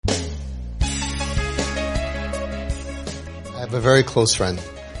have a very close friend,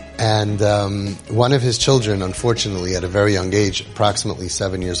 and one of his children, unfortunately, at a very young age, approximately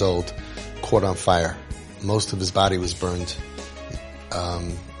 7 years old, caught on fire. Most of his body was burned,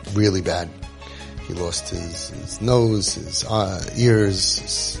 really bad. He lost his nose, his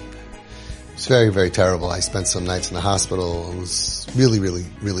ears. It's very, very terrible. I spent some nights in the hospital. It was really, really,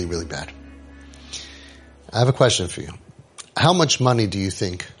 really, really bad. I have a question for you. How much money do you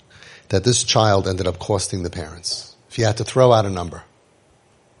think that this child ended up costing the parents? If you had to throw out a number.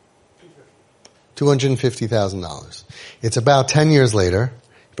 $250,000. It's about 10 years later.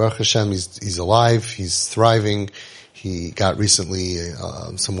 Baruch Hashem, he's alive. He's thriving. He got recently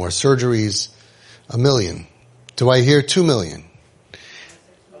some more surgeries. $1 million. Do I hear 2 million?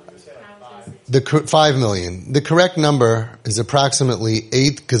 5 million. The correct number is approximately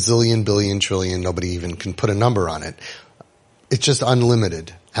 8 gazillion billion trillion. Nobody even can put a number on it. It's just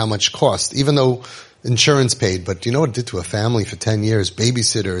unlimited how much cost, even though insurance paid. But do you know what it did to a family for 10 years?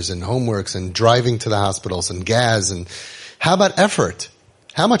 Babysitters and homeworks and driving to the hospitals and gas. And how about effort?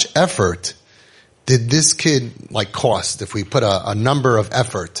 How much effort did this kid cost if we put a number of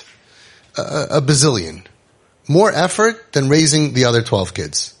effort? A bazillion. More effort than raising the other 12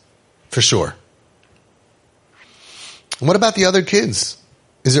 kids. For sure. And what about the other kids?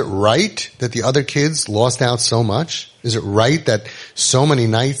 Is it right that the other kids lost out so much? Is it right that so many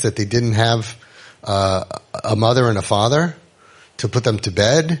nights that they didn't have a mother and a father to put them to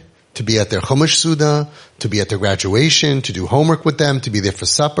bed, to be at their Chumash Suda, to be at their graduation, to do homework with them, to be there for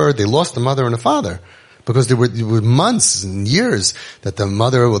supper? They lost a mother and a father because there were months and years that the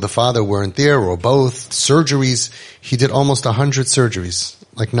mother or the father weren't there, or both. Surgeries. He did almost 100 surgeries,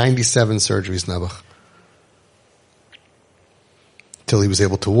 97 surgeries, Nebuch. Till he was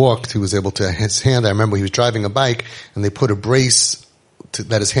able to walk, his hand, I remember he was driving a bike and they put a brace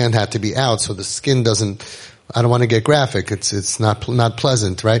that his hand had to be out so the skin doesn't, I don't want to get graphic, it's not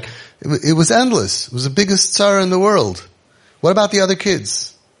pleasant, right? It was endless. It was the biggest tzara in the world. What about the other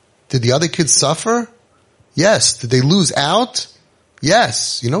kids? Did the other kids suffer? Yes. Did they lose out?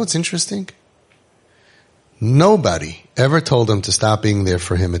 Yes. You know what's interesting? Nobody ever told him to stop being there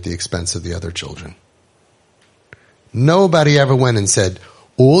for him at the expense of the other children. Nobody ever went and said,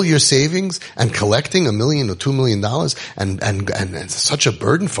 all your savings and collecting $1 million or $2 million and such a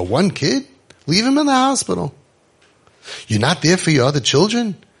burden for one kid? Leave him in the hospital. You're not there for your other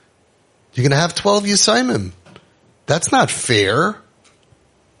children? You're going to have 12 Yisayimim. That's not fair.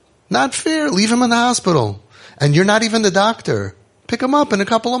 Not fair. Leave him in the hospital. And you're not even the doctor. Pick him up in a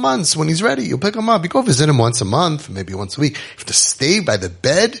couple of months when he's ready. You'll pick him up. You go visit him once a month, maybe once a week. You have to stay by the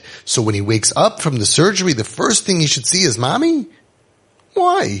bed, so when he wakes up from the surgery, the first thing he should see is mommy?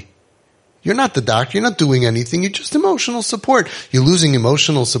 Why? You're not the doctor. You're not doing anything. You're just emotional support. You're losing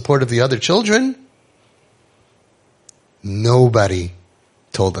emotional support of the other children. Nobody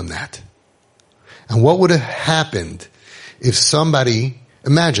told them that. And what would have happened if somebody...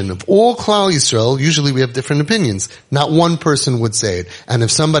 Imagine, of all Klal Yisrael, usually we have different opinions. Not one person would say it. And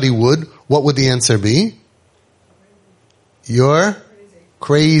if somebody would, what would the answer be? You're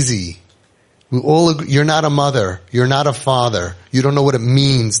crazy. We all agree. You're not a mother. You're not a father. You don't know what it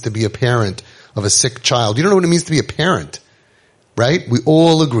means to be a parent of a sick child. You don't know what it means to be a parent. Right? We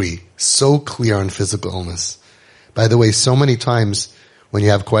all agree. So clear on physical illness. By the way, so many times when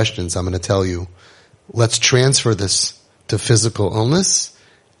you have questions, I'm going to tell you, let's transfer this to physical illness,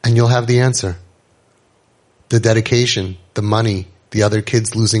 and you'll have the answer. The dedication, the money, the other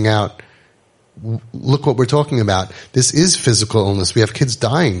kids losing out. Look what we're talking about. This is physical illness. We have kids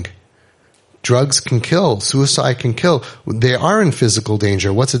dying. Drugs can kill. Suicide can kill. They are in physical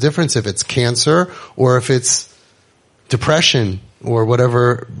danger. What's the difference if it's cancer or if it's depression or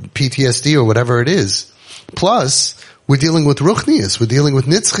whatever, PTSD or whatever it is? Plus, we're dealing with ruchnius. We're dealing with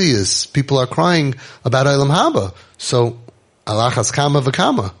nitzchias. People are crying about Olam Haba. So, alachas kama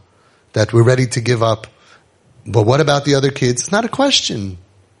v'kama, that we're ready to give up. But what about the other kids? It's not a question,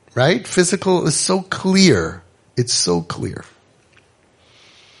 right? Physical is so clear. It's so clear.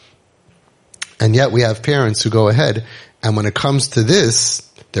 And yet we have parents who go ahead, and when it comes to this,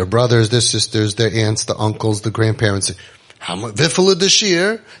 their brothers, their sisters, their aunts, the uncles, the grandparents, how much, vifala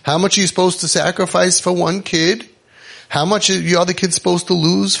deshir, how much are you supposed to sacrifice for one kid? How much are the other kids supposed to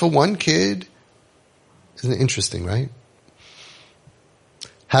lose for one kid? Isn't it interesting, right?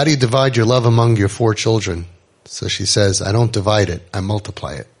 How do you divide your love among your 4 children? So she says, I don't divide it, I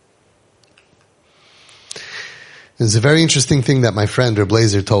multiply it. There's a very interesting thing that my friend Reb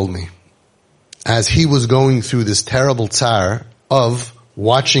Blazer told me. As he was going through this terrible tsar of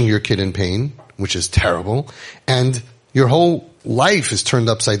watching your kid in pain, which is terrible, and your whole life is turned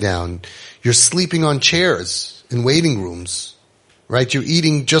upside down. You're sleeping on chairs in waiting rooms. right? You're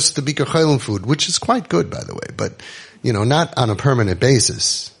eating just the Bikur Cholim food, which is quite good, by the way, but, not on a permanent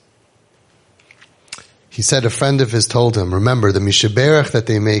basis. He said a friend of his told him, remember, the mishaberach that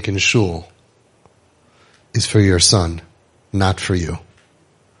they make in shul is for your son, not for you.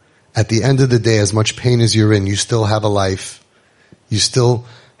 At the end of the day, as much pain as you're in, you still have a life. You still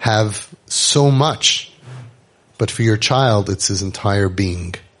have so much. But for your child, it's his entire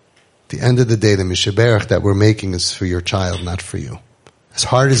being. At the end of the day, the mishaberach that we're making is for your child, not for you. As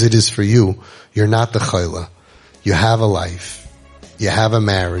hard as it is for you, you're not the chayla. You have a life. You have a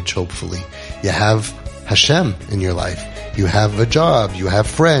marriage, hopefully. You have Hashem in your life. You have a job. You have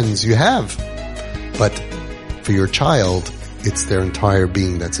friends. You have. But for your child, it's their entire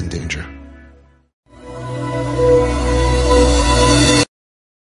being that's in danger.